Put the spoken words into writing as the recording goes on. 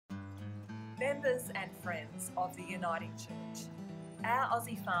Members and friends of the Uniting Church, our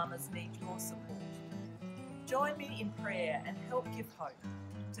Aussie farmers need your support. Join me in prayer and help give hope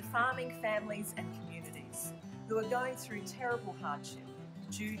to farming families and communities who are going through terrible hardship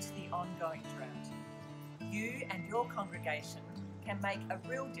due to the ongoing drought. You and your congregation can make a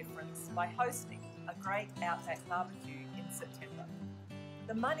real difference by hosting a great Outback barbecue in September.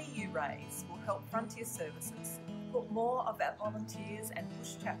 The money you raise will help Frontier Services put more of our volunteers and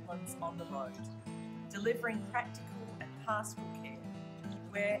bush chaplains on the road, delivering practical and pastoral care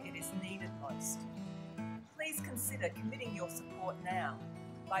where it is needed most. Please consider committing your support now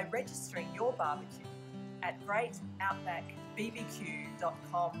by registering your barbecue at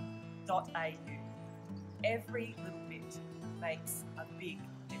greatoutbackbbq.com.au. Every little bit makes a big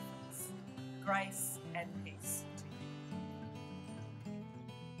difference. Grace and peace.